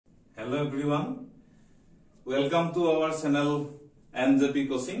Hello everyone, welcome to our channel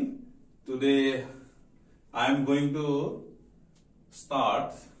njpcoaching. Today I am going to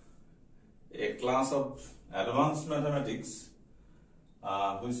start a class of advanced mathematics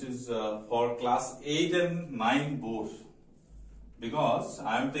which is for class 8 and 9 both, because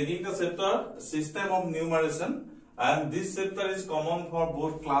I am taking the chapter system of numeration, and this chapter is common for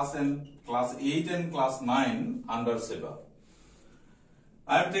both class 8 and class 9 under SEBA.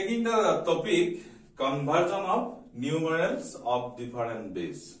 I am taking the topic conversion of numerals of different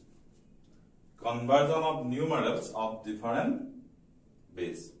base. Conversion of numerals of different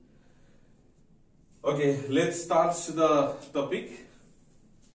base. Okay, let's start the topic.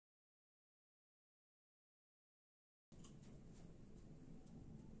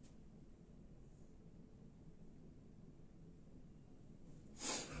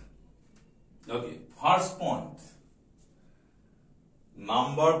 Okay, first point.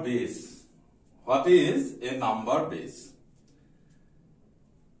 Number base. What is a number base?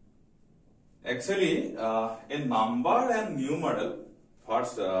 Actually, a number and numeral.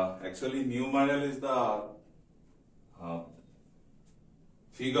 First, actually, numeral is the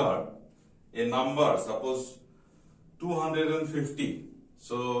figure. A number, suppose 250.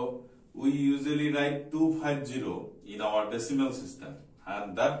 So we usually write 250 in our decimal system,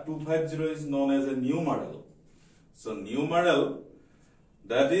 and that 250 is known as a numeral. So numeral,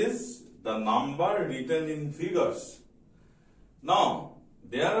 that is the number written in figures. Now,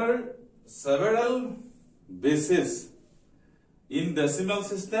 there are several bases. In decimal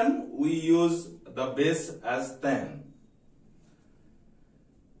system, we use the base as 10.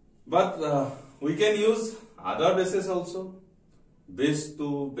 But we can use other bases also. Base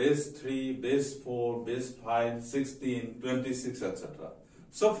 2, base 3, base 4, base 5, 16, 26, etc.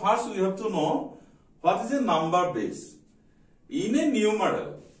 So first we have to know what is a number base. In a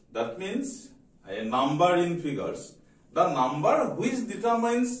numeral, that means a number in figures, the number which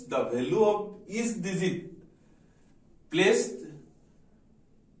determines the value of each digit placed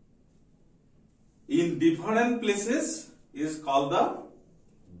in different places is called the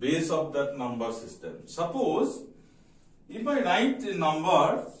base of that number system. Suppose if I write a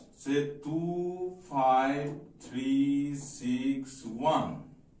number, say 2, 5, 3, 6, 1,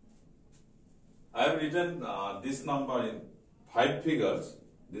 I have written this number in 5 figures,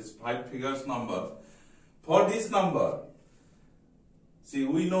 this 5 figures number. For this number, see,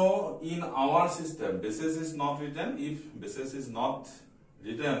 we know in our system basis is not written. If basis is not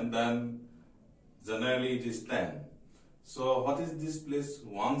written, then generally it is 10. So what is this place?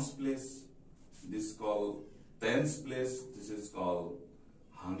 Ones place. This is called tens place. This is called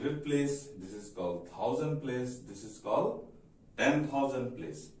 100 place. This is called 1000 place. This is called 10,000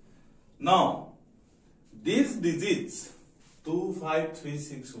 place. Now, these digits 2, 5, 3,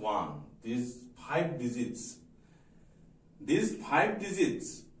 6, 1, these 5 digits,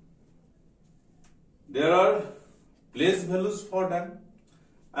 there are place values for them,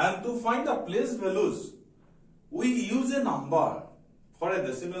 and to find the place values, we use a number. For a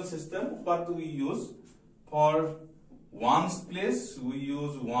decimal system, what do we use? For ones place, we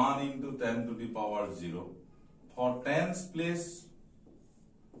use 1 into 10 to the power 0. For tens place,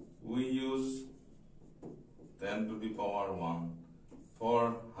 we use 10 to the power 1.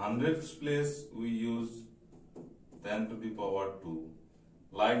 For hundreds place, we use 10 to the power 2.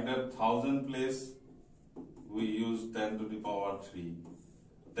 Like that, 1000 place, we use 10 to the power 3.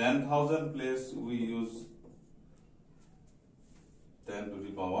 10,000 place, we use 10 to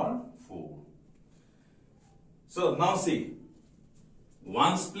the power 4. So now see,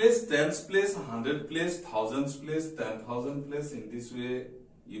 ones place, tens place, 100 place, thousands place, 10,000 place. In this way,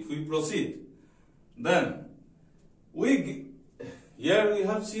 if we proceed, then here we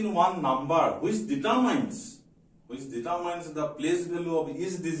have seen one number which determines the place value of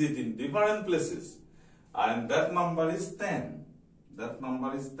each digit in different places, and that number is 10. That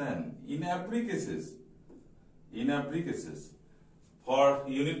number is 10 in every cases. For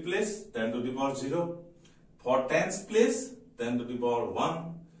unit place, 10 to the power 0. For tens place, 10 to the power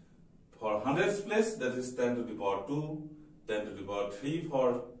 1. For hundreds place, that is 10 to the power 2, 10 to the power 3.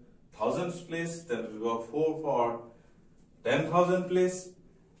 For thousands place, 10 to the power 4. For 10,000 place.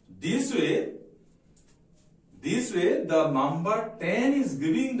 This way, the number 10 is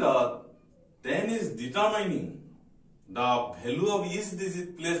determining the value of each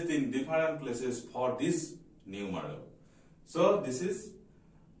digit placed in different places for this numeral. So this is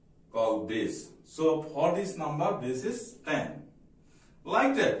called base. So for this number, base is 10.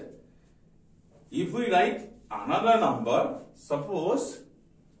 Like that, if we write another number, suppose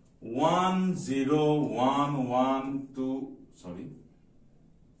 1 0 1 1 2 sorry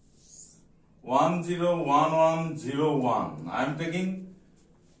 101101. I am taking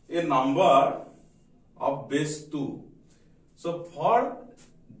a number of base 2. So for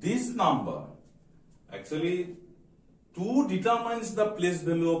this number, actually 2 determines the place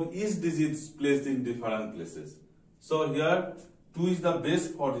value of each digit placed in different places. So here 2 is the base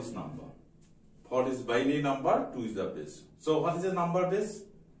for this number. For this binary number, 2 is the base. So what is a number base?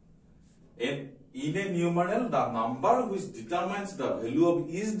 In a numeral, the number which determines the value of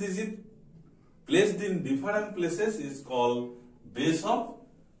each digit placed in different places is called base of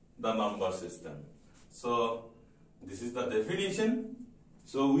the number system. So this is the definition.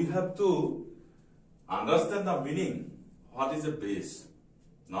 So we have to understand the meaning. What is a base?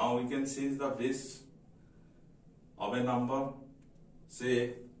 Now we can see the base of a number.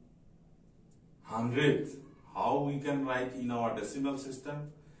 Say 100. How we can write in our decimal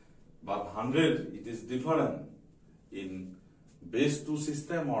system? But 100, it is different in base 2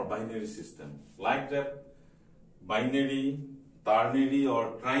 system or binary system. Like that, binary, ternary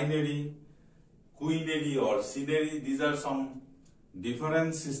or trinary, quinary or synary, these are some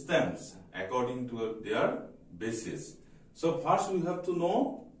different systems according to their bases. So first we have to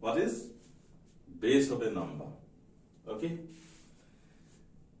know what is base of a number. Okay?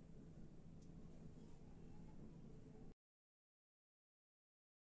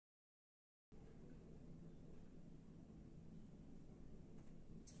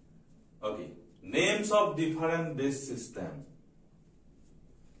 Okay, names of different base system.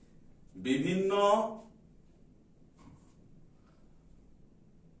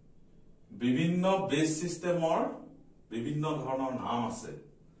 বিভিন্ন base সিস্টেমৰ বিভিন্ন ধৰণৰ নাম আছে.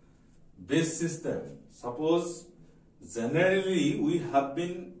 Base system, suppose generally we have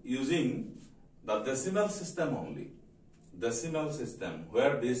been using the decimal system only. Decimal system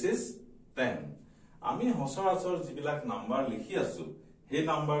where base is 10. আমি সচৰাচৰ যিবিলাক number লিখি আছো এই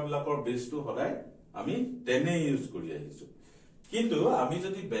নাম্বাৰ বিলাকৰ বেসটো হদাই আমি 10 এ ইউজ কৰি আহিছো. কিন্তু আমি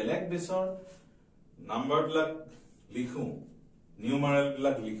যদি বেলেগ বেসৰ নাম্বাৰ বিলাক লিখো, নিউমাৰেল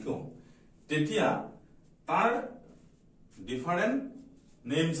বিলাক লিখো, তেতিয়া তাৰ ডিফারেন্ট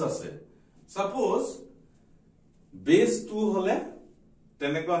নেমস আছে. সাপোজ বেস 2 হলে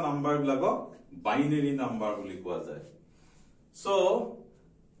তেনেকুৱা নাম্বাৰ বিলাকক বাইনাৰী নাম্বাৰ বুলি কোৱা যায়. So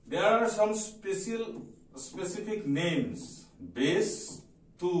there are some specific names. Base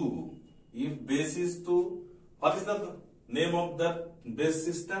 2. If base is 2, what is the name of that base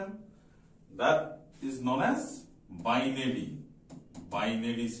system? That is known as binary.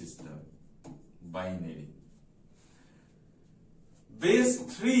 Binary system. Binary. Base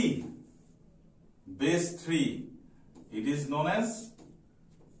 3. Base 3. It is known as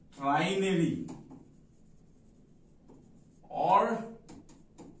trinary or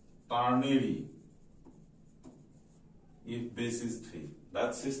ternary. If base is 3,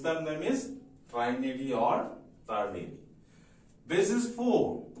 that system name is trinary or ternary. Base is 4.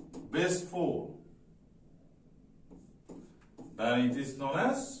 Base 4. Then it is known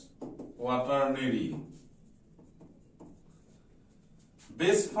as quaternary.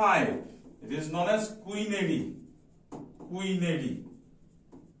 Base 5. It is known as quinary. Quinary.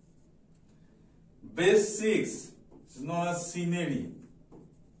 Base 6 is known as synary.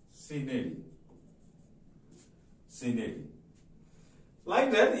 Synary. Synary. Like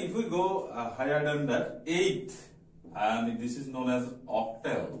that, if we go higher than that, 8, and this is known as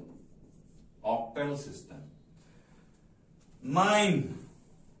octal. Octal system. 9,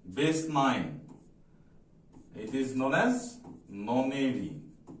 base 9. It is known as nonary.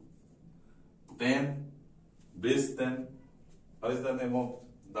 10, base 10. What is the name of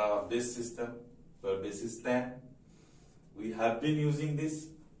the base system? Well, base is 10. We have been using this,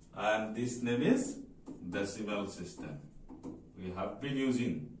 and this name is decimal system. We have been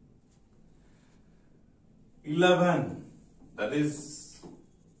using 11, that is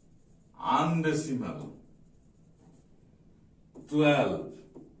undecimal. 12,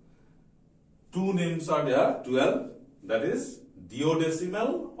 2 names are there. 12, that is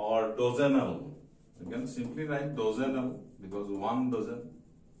duodecimal or dozenal. You can simply write dozenal because 1 dozen,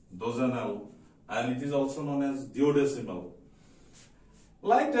 dozenal, and it is also known as duodecimal.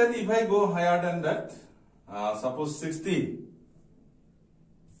 Like that, if I go higher than that, suppose 16,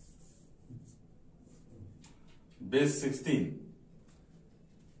 base 16,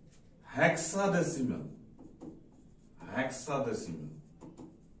 hexadecimal. Hexadecimal.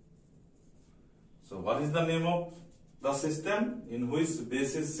 So what is the name of the system in which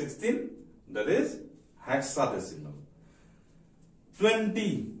base is 16? That is hexadecimal.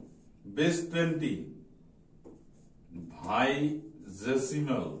 20, base 20,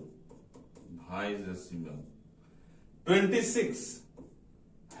 bidecimal. Bidecimal. 26,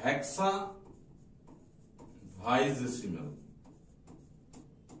 hexadecimal. hexadecimal.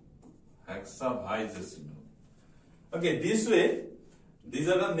 Hexadecimal. Okay, this way, these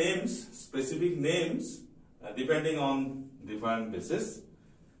are the names, specific names, depending on different bases.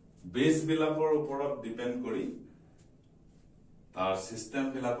 Base bilakor oporot depend kori tar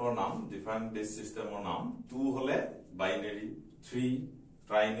system bilakor naam, different base system or naam. 2 hole binary, 3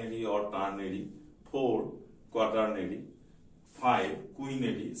 trinary or ternary, 4 quaternary, 5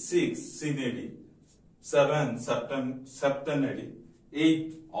 quinary, 6 synary, 7 septenary,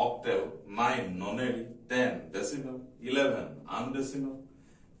 8 octal, 9 nonary, 10 decimal, 11 undecimal,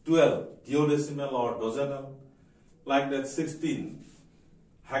 12 duodecimal or dozenal, like that. 16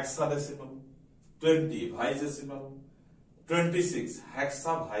 hexadecimal, 20 hexadecimal, 26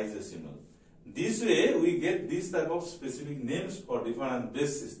 hexadecimal. This way we get this type of specific names for different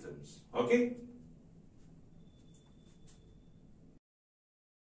base systems. Okay.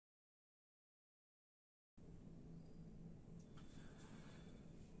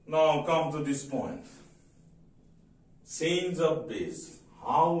 Now come to this point. Change of base.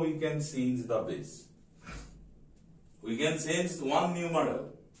 How we can change the base? We can change one numeral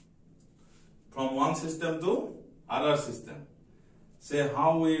from one system to other system. Say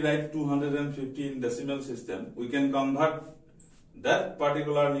how we write 250 in decimal system, we can convert that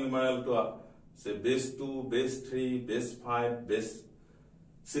particular numeral to a, say, base 2, base 3, base 5, base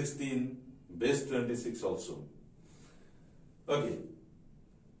 16, base 26 also. Okay.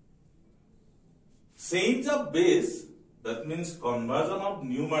 Change of base, that means conversion of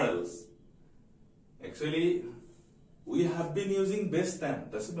numerals. Actually, we have been using base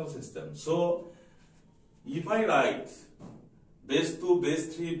 10 decimal system. So, if I write base 2,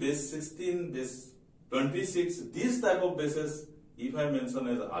 base 3, base 16, base 26, these type of bases, if I mention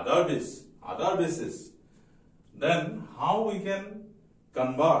as other bases, then how we can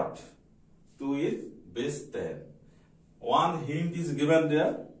convert to it base 10? One hint is given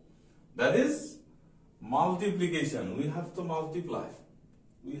there, that is multiplication. We have to multiply.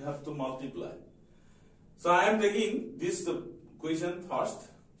 So I am taking this question first.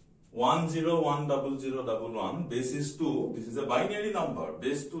 1010011, base is 2. This is a binary number.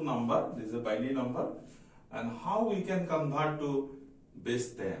 Base 2 number. This is a binary number. And how we can convert to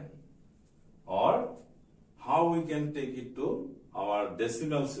base 10? Or how we can take it to our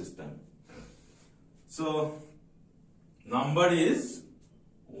decimal system? So number is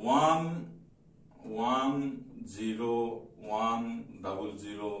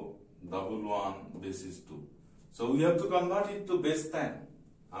 1101011 base is 2. So we have to convert it to base 10.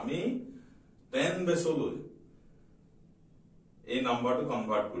 আমি 10 base লৈ এই number to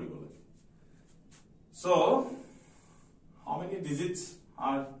convert কৰিব লাগে. So how many digits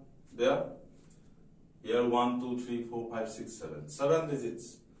are there? Here 1 2 3 4 5 6 7. 7 digits.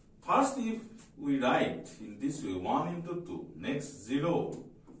 First, if we write in this way, 1 into 2, next 0,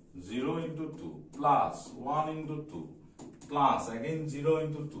 0 into 2, plus 1 into 2, plus again 0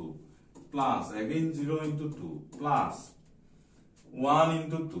 into 2, plus again 0 into 2, plus 1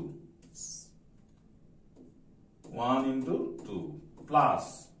 into 2, 1 into 2, plus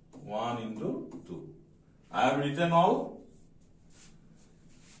 1 into 2. I have written all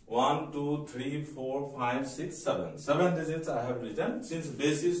 1, 2, 3, 4, 5, 6, 7. 7 digits I have written. Since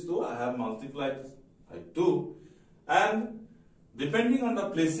base is 2, I have multiplied by 2. And depending on the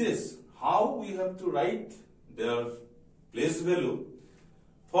places, how we have to write their place value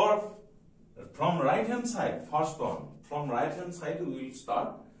from right hand side, first one. From right hand side we will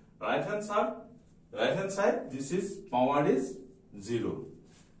start. Right hand side, this is power is 0.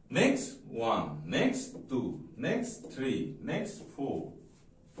 Next 1, next 2, next 3, next 4,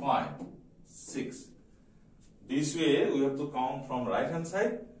 5, 6. This way we have to count from right hand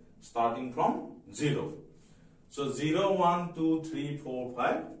side starting from 0. So 0, 1, 2, 3, 4,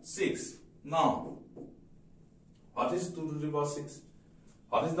 5, 6. Now, what is 2 to the power 6?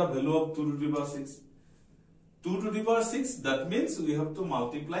 What is the value of 2 to the power 6? 2 to the power 6, that means we have to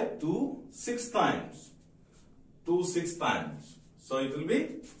multiply 2 6 times. 2 6 times. So it will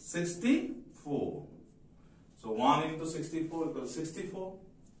be 64. So 1 into 64 equals 64.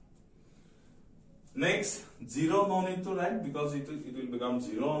 Next, 0 no need to write because it will become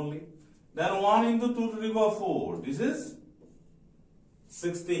 0 only. Then 1 into 2 to the power 4. This is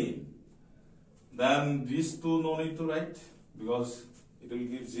 16. Then these 2 no need to write because it will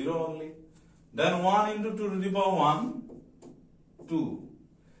give 0 only. Then 1 into 2 to the power 1, 2.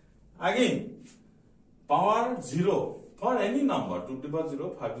 Again, power 0 for any number, 2 to the power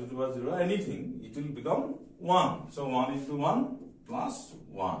 0, 5 to the power 0, anything, it will become 1. So 1 into 1 plus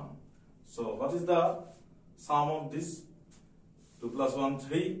 1. So what is the sum of this? 2 plus 1,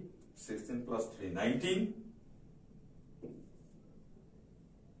 3. 16 plus 3, 19.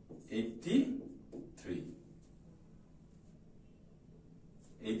 83.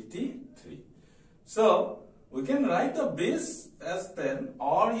 83. So we can write the base as 10,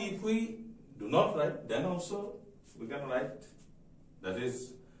 or if we do not write, then also we can write, that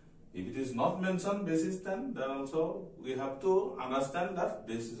is, if it is not mentioned base is 10, then also we have to understand that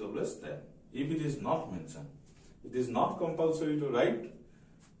base is always 10. If it is not mentioned, it is not compulsory to write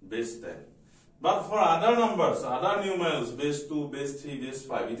base 10. But for other numbers, other numerals, base 2, base 3, base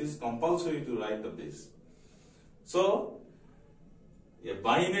 5, it is compulsory to write the base. So a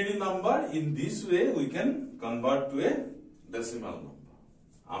binary number, in this way we can convert to a decimal number.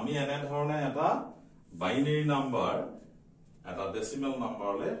 আমি এনে ধৰণে এটা binary number এটা decimal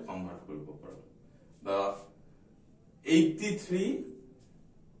number le convert কৰিব পাৰো. The 83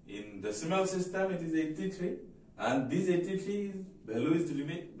 in decimal system, it is 83, and this 83 value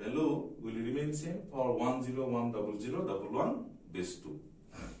will remain same for 1010011 base 2.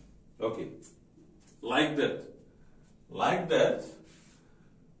 Okay, like that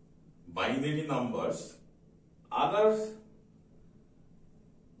binary numbers, other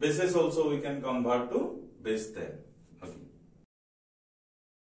bases also we can convert to base 10. Okay,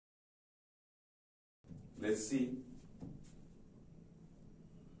 let's see.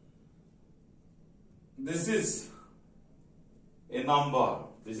 This is a number.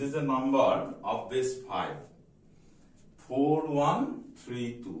 This is a number of base 5.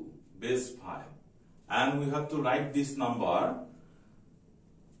 4132 base 5, and we have to write this number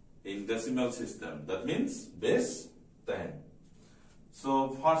in decimal system. That means base 10. So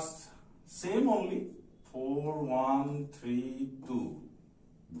first, same only, 4132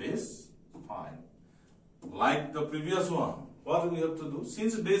 base 5. Like the previous one, what we have to do?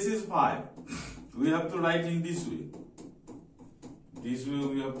 Since base is 5, we have to write in this way. This way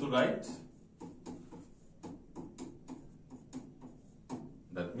we have to write.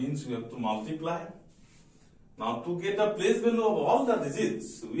 That means we have to multiply. Now to get the place value of all the digits,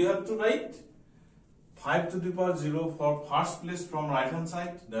 we have to write 5 to the power 0 for first place from right hand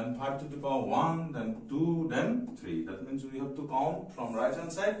side, then 5 to the power 1, then 2, then 3. That means we have to count from right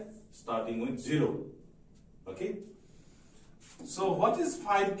hand side starting with 0. Okay. So what is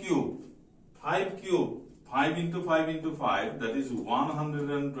 5 cube? 5 cube, 5 into 5 into 5, that is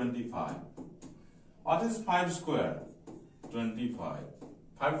 125. What is 5 square? 25.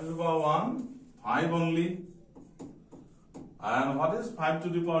 5 to the power 1, 5 only. And what is 5 to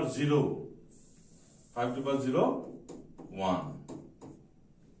the power 0? 5 to the power 0, 1.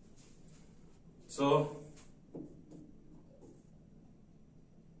 So,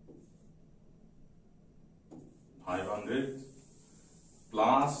 $500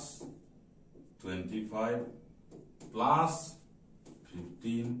 plus 25 plus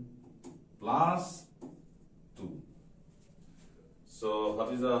 15 plus 2. So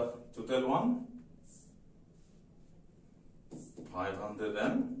what is the total one?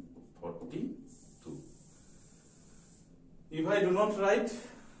 542. If I do not write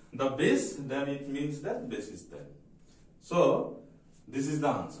the base, then it means that base is 10. So this is the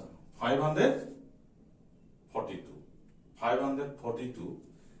answer, 542. 542.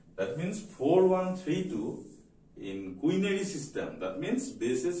 That means 4132 in quinary system. That means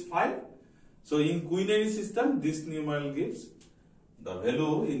base is 5. So in quinary system, this numeral gives the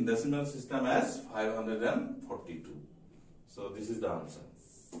value in decimal system as 542. So this is the answer.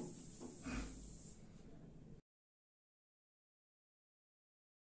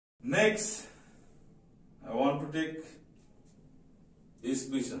 Next, I want to take this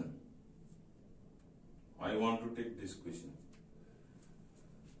question.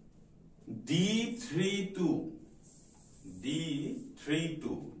 D32.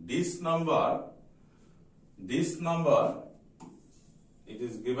 This number, it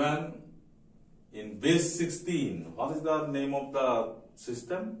is given in base 16. What is the name of the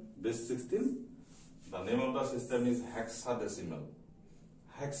system? Base 16? The name of the system is hexadecimal.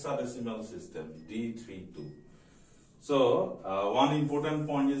 Hexadecimal system, D32. So, one important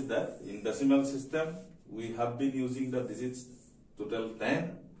point is that in decimal system, we have been using the digits total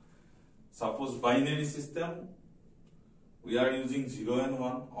 10. Suppose binary system, we are using 0 and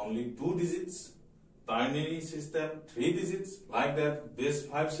 1, only 2 digits. Ternary system, 3 digits. Like that, base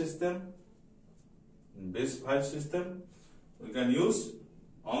 5 system. In base 5 system, we can use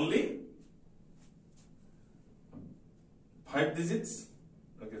only 5 digits.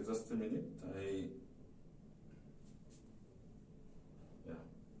 Okay, just a minute.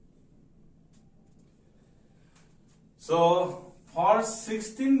 So for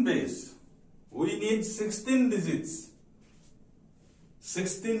 16 base, we need 16 digits.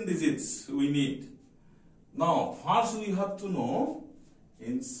 16 digits we need. Now, first we have to know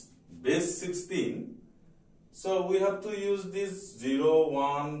in base 16. So we have to use this 0,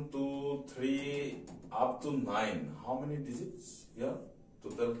 1, 2, 3 up to 9. How many digits here?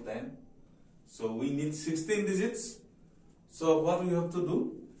 Total 10. So we need 16 digits. So what we have to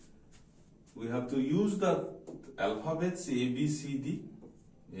do? We have to use the alphabets A, B, C, D.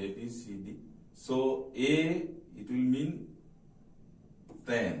 A, B, C, D. So A, it will mean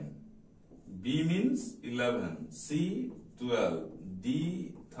 10. B means 11. C, 12.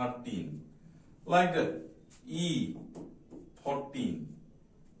 D, 13. Like that. E, 14.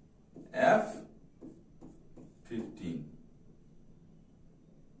 F, 15.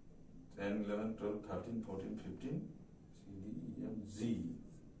 10, 11, 12, 13, 14, 15. C, D, E, F, G.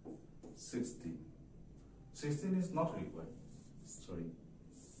 16. 16 is not required. Sorry.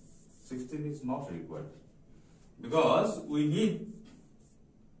 16 is not required. Because we need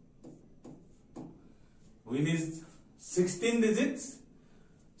 16 digits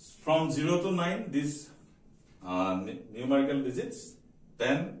from 0 to 9, these numerical digits,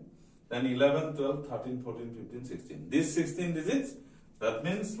 10, then 11, 12, 13, 14, 15, 16. These 16 digits, that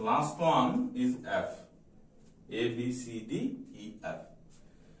means last one is F. A, B, C, D, E, F.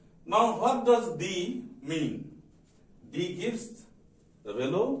 Now what does D mean? D gives the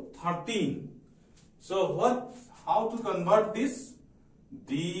value 13. So how to convert this?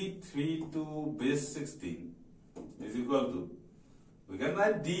 D3 to base 16 is equal to, we can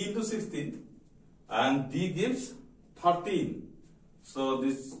write D into 16 and D gives 13. So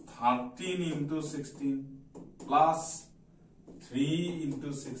this 13 into 16 plus 3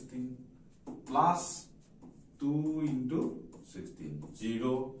 into 16 plus 2 into 16.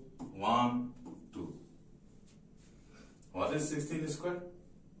 0, 1, 2. What is 16 square?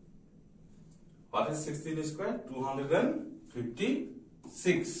 What is 16 square?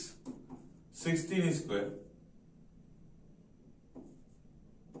 256. 16 square.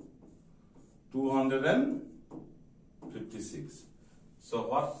 256. So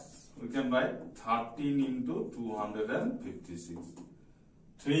what we can write? 13 into 256.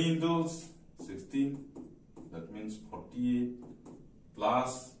 3 into 16. That means 48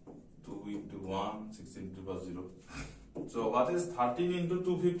 plus 2 into 1. 16 into 0. So what is 13 into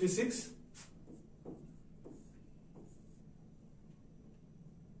 256?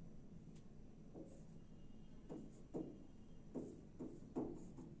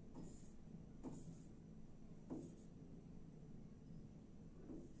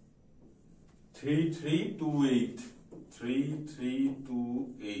 3328.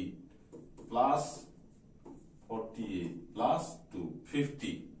 3328 plus 48 plus 2,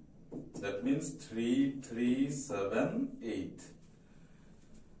 50. That means 3378.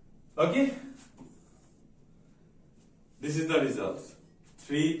 Okay? This is the result.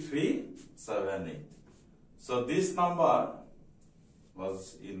 3378. So this number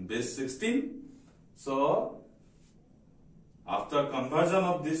was in base 16. So after conversion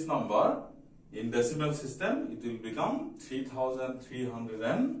of this number in decimal system, it will become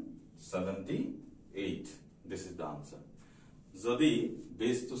 3378. This is the answer. যদি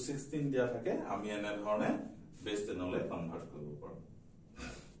base to 16 দিয়া থাকে আমি এনে ধৰণে base 10 লৈ convert কৰিব পাৰোঁ।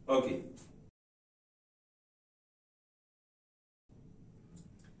 Okay.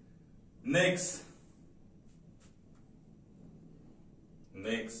 Next.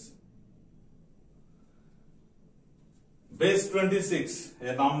 Base 26.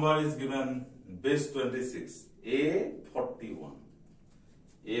 A number is given base 26. A41.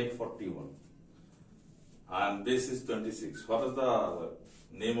 A41. And base is 26. What is the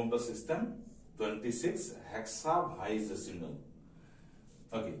name of the system? 26 hexadecimal.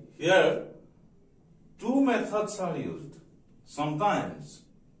 Okay. Here, two methods are used. Sometimes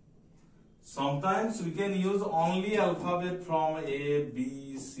we can use only alphabet from A, B,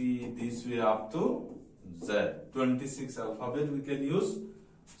 C, this way up to Z. 26 alphabet we can use.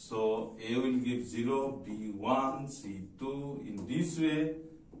 So A will give 0, B 1, C 2. In this way,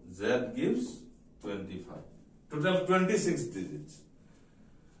 Z gives 25. Total 26 digits.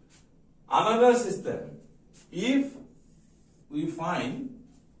 Another system, if we find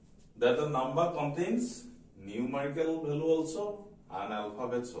that the number contains numerical value also and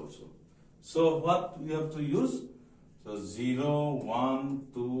alphabets also. So what we have to use? So 0, 1,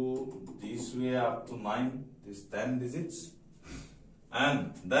 2, this way up to 9, this 10 digits.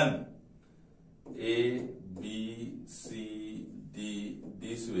 And then A, B, C, D,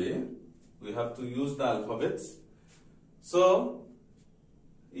 this way. We have to use the alphabets. So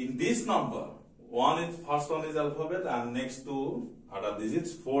in this number, first one is alphabet and next two are the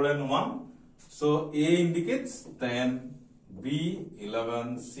digits 4 and 1. So A indicates 10, B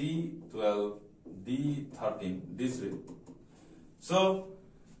 11, C 12, D 13, this way. So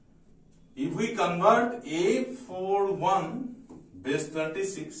if we convert A41 base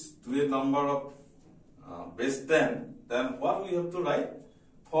 26 to a number of base 10, then what we have to write?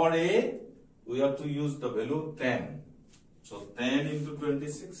 For A, we have to use the value 10. So 10 into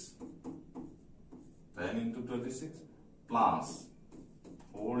 26, 10 into 26 plus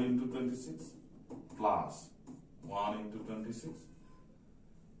 4 into 26 plus 1 into 26.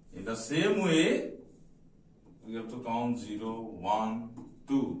 In the same way, we have to count 0, 1,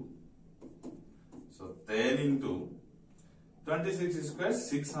 2. So 10 into 26 square,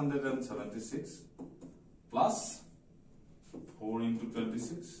 676 plus 4 into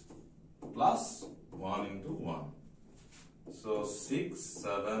 26 plus 1 into 1. So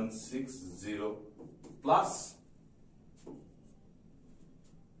 6760 plus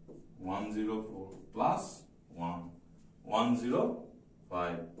 104 plus 1,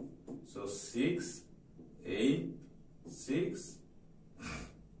 105. So 6, 8, 6,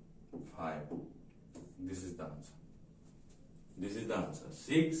 5. This is the answer. This is the answer.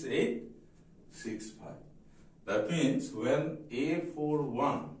 6, 8, 6, 5. That means when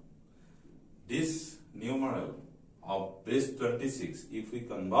A41, this numeral of base 26, if we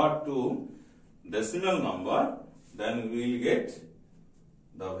convert to decimal number, then we will get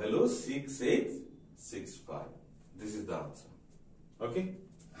the value 6865. This is the answer. Okay.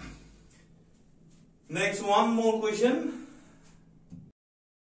 Next, one more question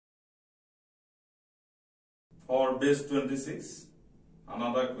for base 26.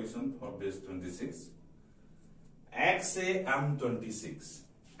 Another question for base 26. XAM26.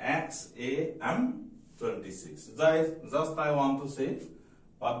 XAM26. Just I want to say,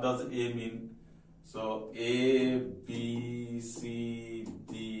 what does A mean? So A, B, C,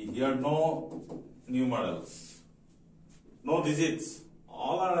 D. Here no numerals, no digits.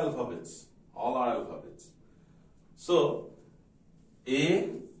 All are alphabets. All are alphabets. So A,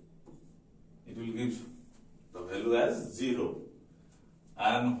 it will give the value as 0.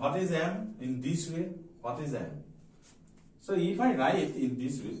 And what is M in this way? What is M? So if I write in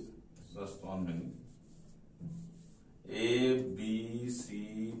this way, just 1 minute. A, B,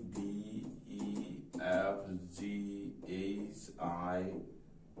 C, D, E, F, G, H, I,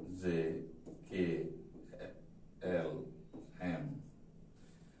 J, K, L, M.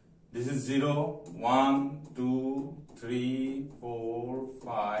 This is 0, 1, 2, 3, 4,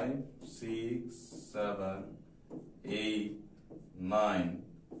 5, 6, 7, 8, 9,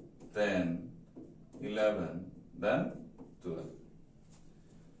 10, 11, then 12.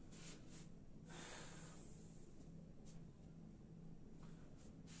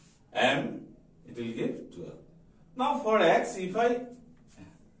 M, it will give 12. Now for X, if I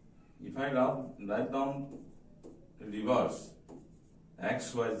write down reverse,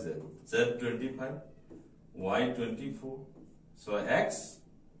 X, Y, Z, Z 25, Y 24. So X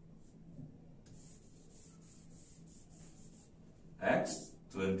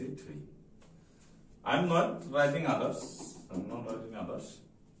 23. I'm not writing others.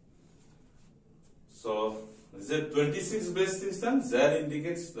 So Z 26 base system, Z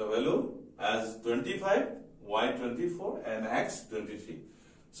indicates the value as 25, Y 24, and X 23.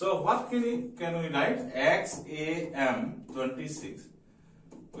 So what can we write? XAM 26.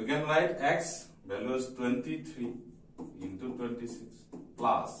 We can write X value is 23 into 26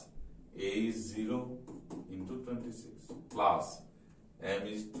 plus A is 0 into 26 plus M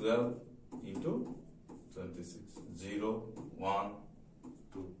is 12 into 26. 0, 1,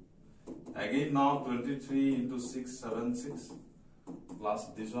 2. Again now 23 into 6, 7, 6 plus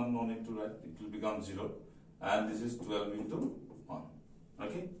this one no need to write, it will become 0, and this is 12 into 1.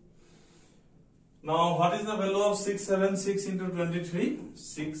 Okay. Now what is the value of 676 into 23?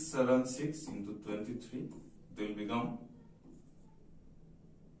 676 into 23, it will become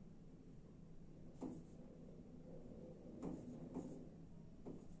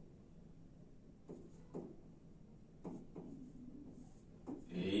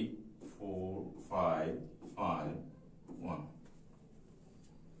 8, 4, 5, 5, 1.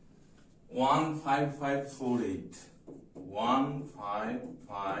 15548.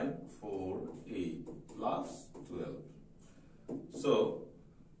 15548 plus 12. So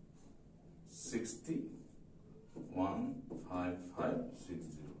 60,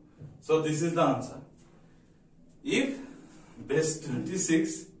 15560. So this is the answer. If base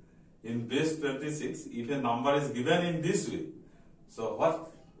 26, in base 26, if a number is given in this way, so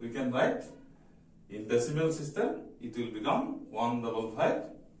what we can write? In decimal system, it will become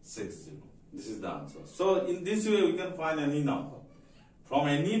 15560. This is the answer. So in this way, we can find any number. From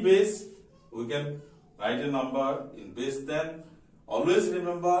any base, we can write a number in base 10. Always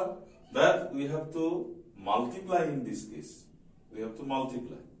remember that we have to multiply in this case. We have to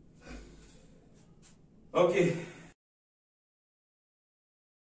multiply. Okay.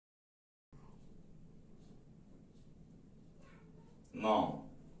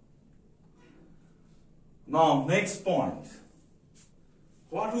 Now next point.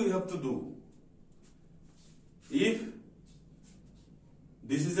 What we have to do? If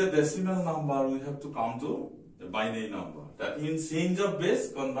this is a decimal number, we have to count to a binary number. That means change of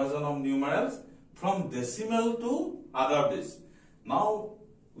base, conversion of numerals from decimal to other base. Now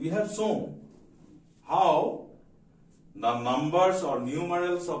we have shown how the numbers or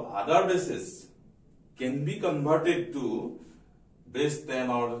numerals of other bases can be converted to base 10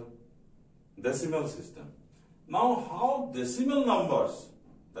 or decimal system. Now how decimal numbers,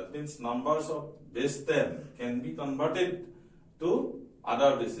 that means numbers of base 10, can be converted to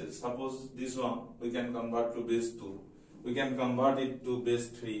other bases. Suppose this one we can convert to base 2, we can convert it to base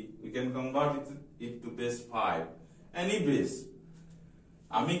 3, we can convert it to base 5, any base.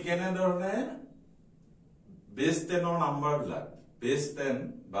 আমি কেনে ধৰণে base 10 or number black base 10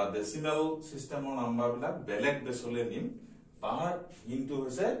 বা decimal system or number বিলাক বেলেগ বেসলে নিম তাৰ into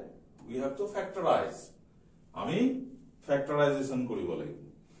হৈছে we have to factorize. আমি factorization কৰিব লাগিব.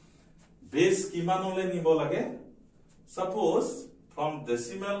 Base কিমান হলে নিব লাগে? Suppose from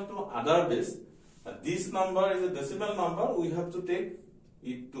decimal to other base, this number is a decimal number, we have to take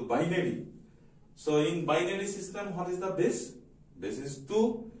it to binary. So in binary system, what is the base? Base is 2.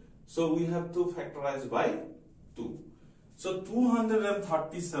 So we have to factorize by 2. So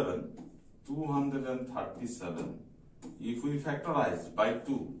 237, if we factorize by 2,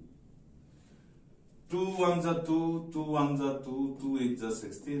 2 ones are 2, 2 ones are 2, 2 8s are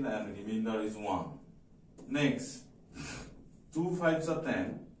 16, and remainder is 1. Next, 2 5s are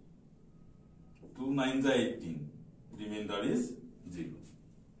 10, 2 9s are 18, remainder is 0.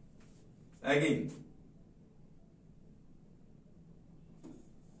 Again,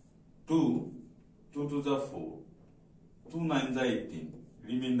 2 2s are 4, 2 9s are 18,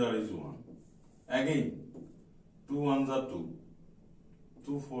 remainder is 1. Again, 2 1s are 2,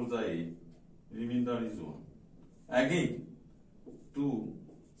 2 4s are 8, remainder is 1. Again, 2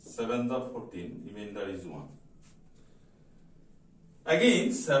 7s are 14, remainder is 1.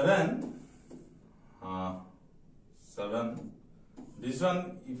 Again, 7, this one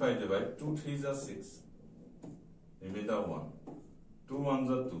if I divide, 2 3s are 6, remainder 1. 2 1s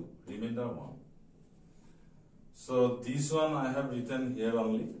are 2, remainder 1. So this one I have written here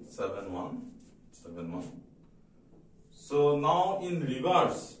only, 7 1, 7 1. So now in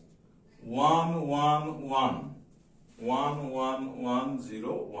reverse, 1 1 1, 1 1 1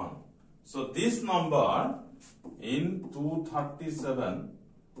 0 1. So this number in 237,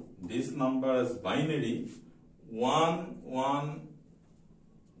 this number is binary, 1 1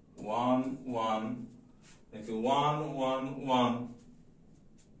 1 1, okay, 1 1 1.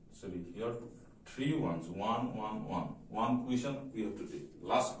 Sorry, here 3 ones, 1 1 1. One question we have to take.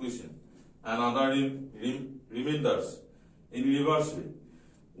 Last question. Another remainders in reverse way.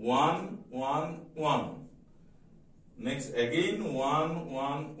 1 1 1. Next again 1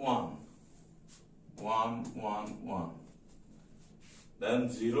 1 1. 1 1 1. Then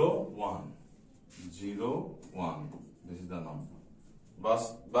 0 1. 0 1. This is the number.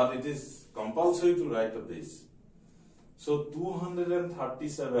 But it is compulsory to write a base. So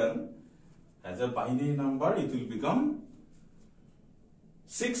 237 as a binary number, it will become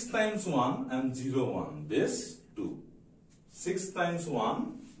 6 times 1 and 0 1, base 2. 6 times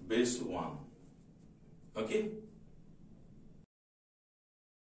 1, base 1. Okay?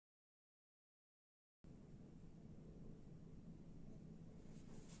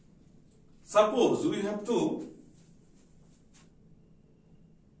 Suppose we have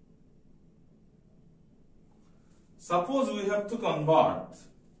to convert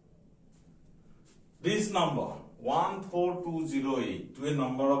this number 14208 to a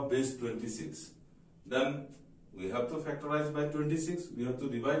number of base 26. Then we have to factorize by 26. We have to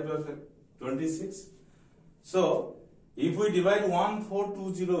divide by 26. So if we divide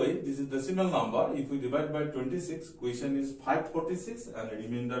 14208, this is decimal number. If we divide by 26, question is 546 and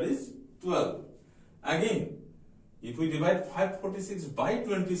remainder is 12. Again, if we divide 546 by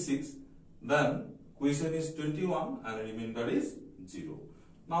 26, then question is 21 and remainder is 0.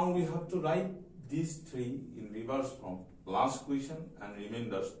 Now we have to write these three in reverse form. Last question and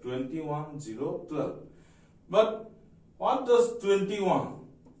remainders 21 0 12. But what does 21?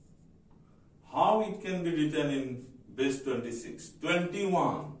 How it can be written in base 26?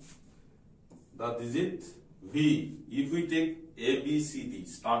 21, the digit V. If we take A, B, C, D,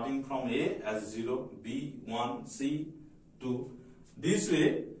 starting from A as 0, B, 1, C, 2. This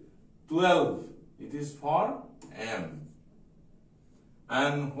way, 12, it is for M.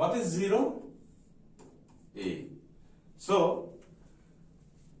 And what is 0? A. So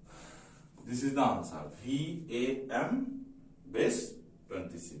this is the answer, VAM base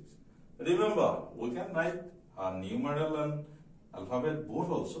 26. Remember, we can write a numeral and alphabet both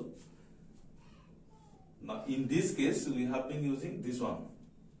also. Now in this case we have been using this one,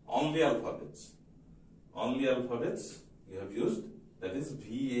 only alphabets. Only alphabets we have used, that is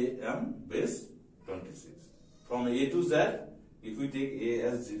VAM base 26. From A to Z, if we take A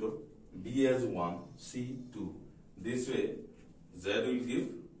as 0, B as 1, C 2, this way Z will give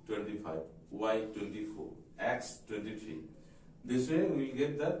 25, Y 24, X 23. This way we will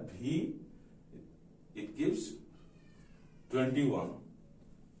get that V, it gives 21,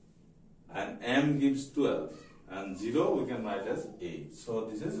 and M gives 12, and 0 we can write as A. So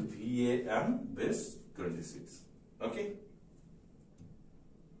this is VAM base 26. Okay.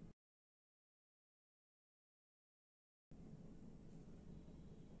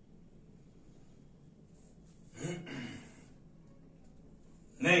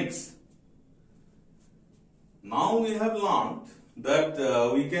 Next, now we have learned that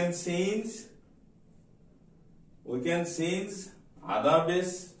we can change other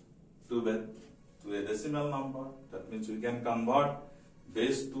base to a decimal number. That means we can convert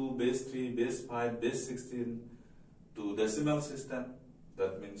base 2, base 3, base 5, base 16 to decimal system.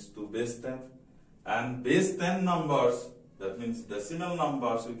 That means to base 10. And base 10 numbers, that means decimal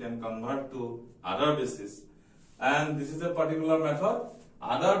numbers, we can convert to other bases. And this is a particular method,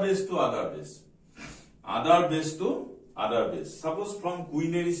 other base to other base. Other base to other base. Suppose from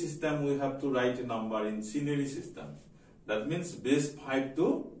quinary system we have to write a number in quinary system. That means base 5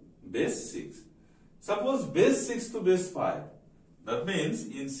 to base 6. Suppose base 6 to base 5. That means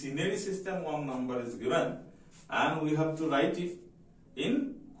in quinary system one number is given and we have to write it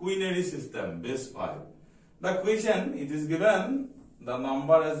in quinary system base 5. The question, it is given the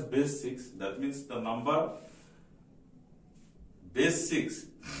number as base 6. That means the number base 6.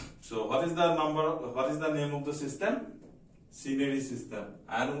 So what is the number, what is the name of the system? Quinary system.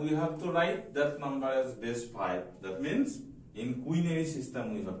 And we have to write that number as base 5. That means in quinary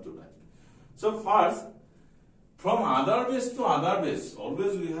system we have to write. So first, from other base to other base,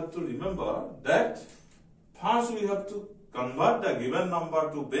 always we have to remember that first we have to convert the given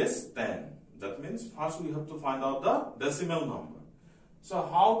number to base 10. That means first we have to find out the decimal number. So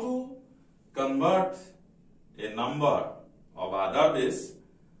how to convert a number of other base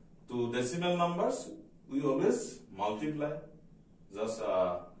to decimal numbers? We always multiply. Just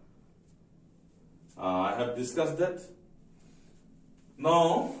I have discussed that.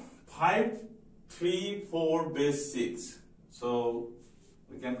 Now 5, 3, 4 base 6. So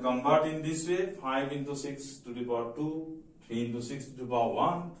we can convert in this way: 5 into 6 to the power 2, 3 into 6 to the power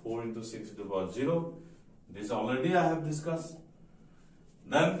 1, 4 into 6 to the power 0. This already I have discussed.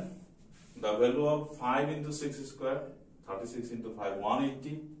 Then the value of 5 into 6 square, 36 into 5,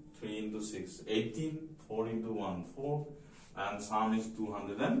 180, 3 into 6, 18, 4 into 1, 4, and sum is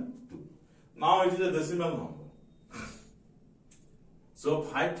 202. Now it is a decimal number. So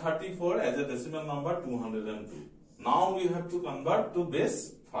 534 as a decimal number, 202. Now we have to convert to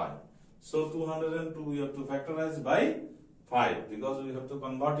base 5. So 202 we have to factorize by 5 because we have to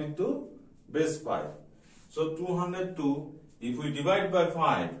convert it to base 5. So 202, if we divide by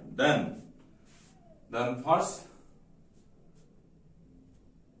 5, then first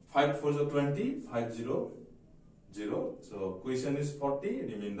 5 4 is 20, 5 0 0. So question is 40,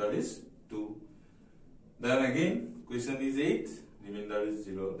 remainder is 2. Then again question is 8, remainder is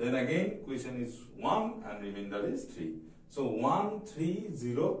 0. Then again question is 1 and remainder is 3. So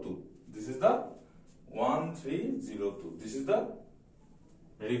 1302. This is the 1302. This is the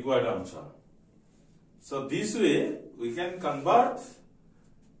required answer. So this way we can convert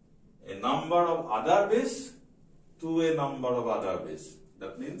a number of other base to a number of other base.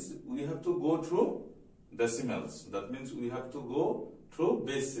 That means we have to go through decimals. That means we have to go through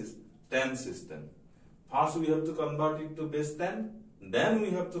base 10 system. First we have to convert it to base 10. Then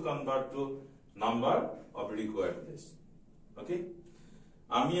we have to convert to number of required base. Okay?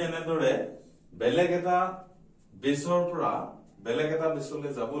 Ami enedore beleg eta baseor pora beleg eta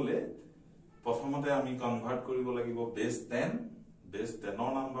basole jabole prothomote ami convert koribo lagibo base 10 base 10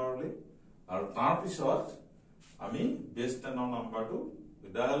 or number le aru tar pisot ami base 10 or number to,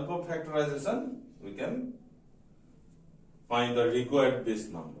 with the help of factorization we can find the required base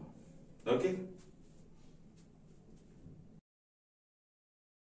number. Okay?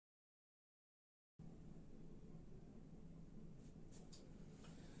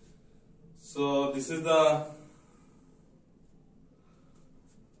 So this is the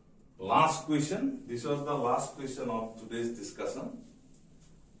last question. This was the last question of today's discussion.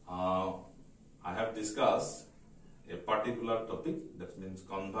 I have discussed a particular topic, that means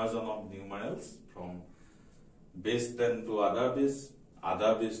conversion of numerals from base 10 to other base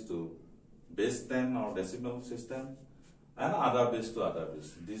to base 10 or decimal system, and other base to other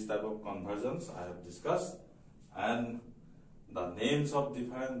base. These type of conversions I have discussed, and the names of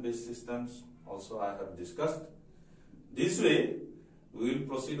different base systems also I have discussed. This way we will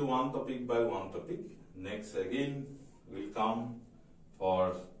proceed one topic by one topic. Next again will come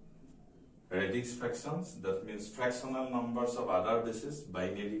for radix fractions, that means fractional numbers of other bases,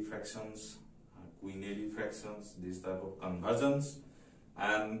 binary fractions, quinary fractions, these type of conversions,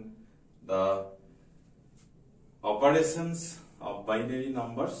 and the operations of binary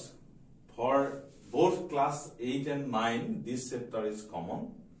numbers. For both class 8 and 9, this chapter is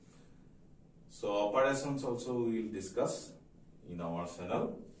common. So operations also we will discuss in our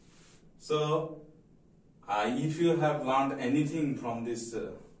channel. So if you have learned anything from this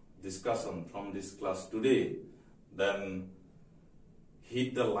discussion, from this class today, then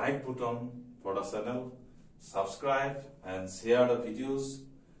hit the like button for the channel, subscribe and share the videos.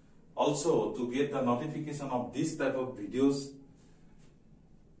 Also, to get the notification of this type of videos,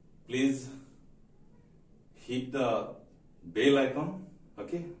 please hit the bell icon.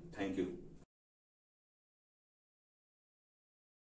 Okay, thank you.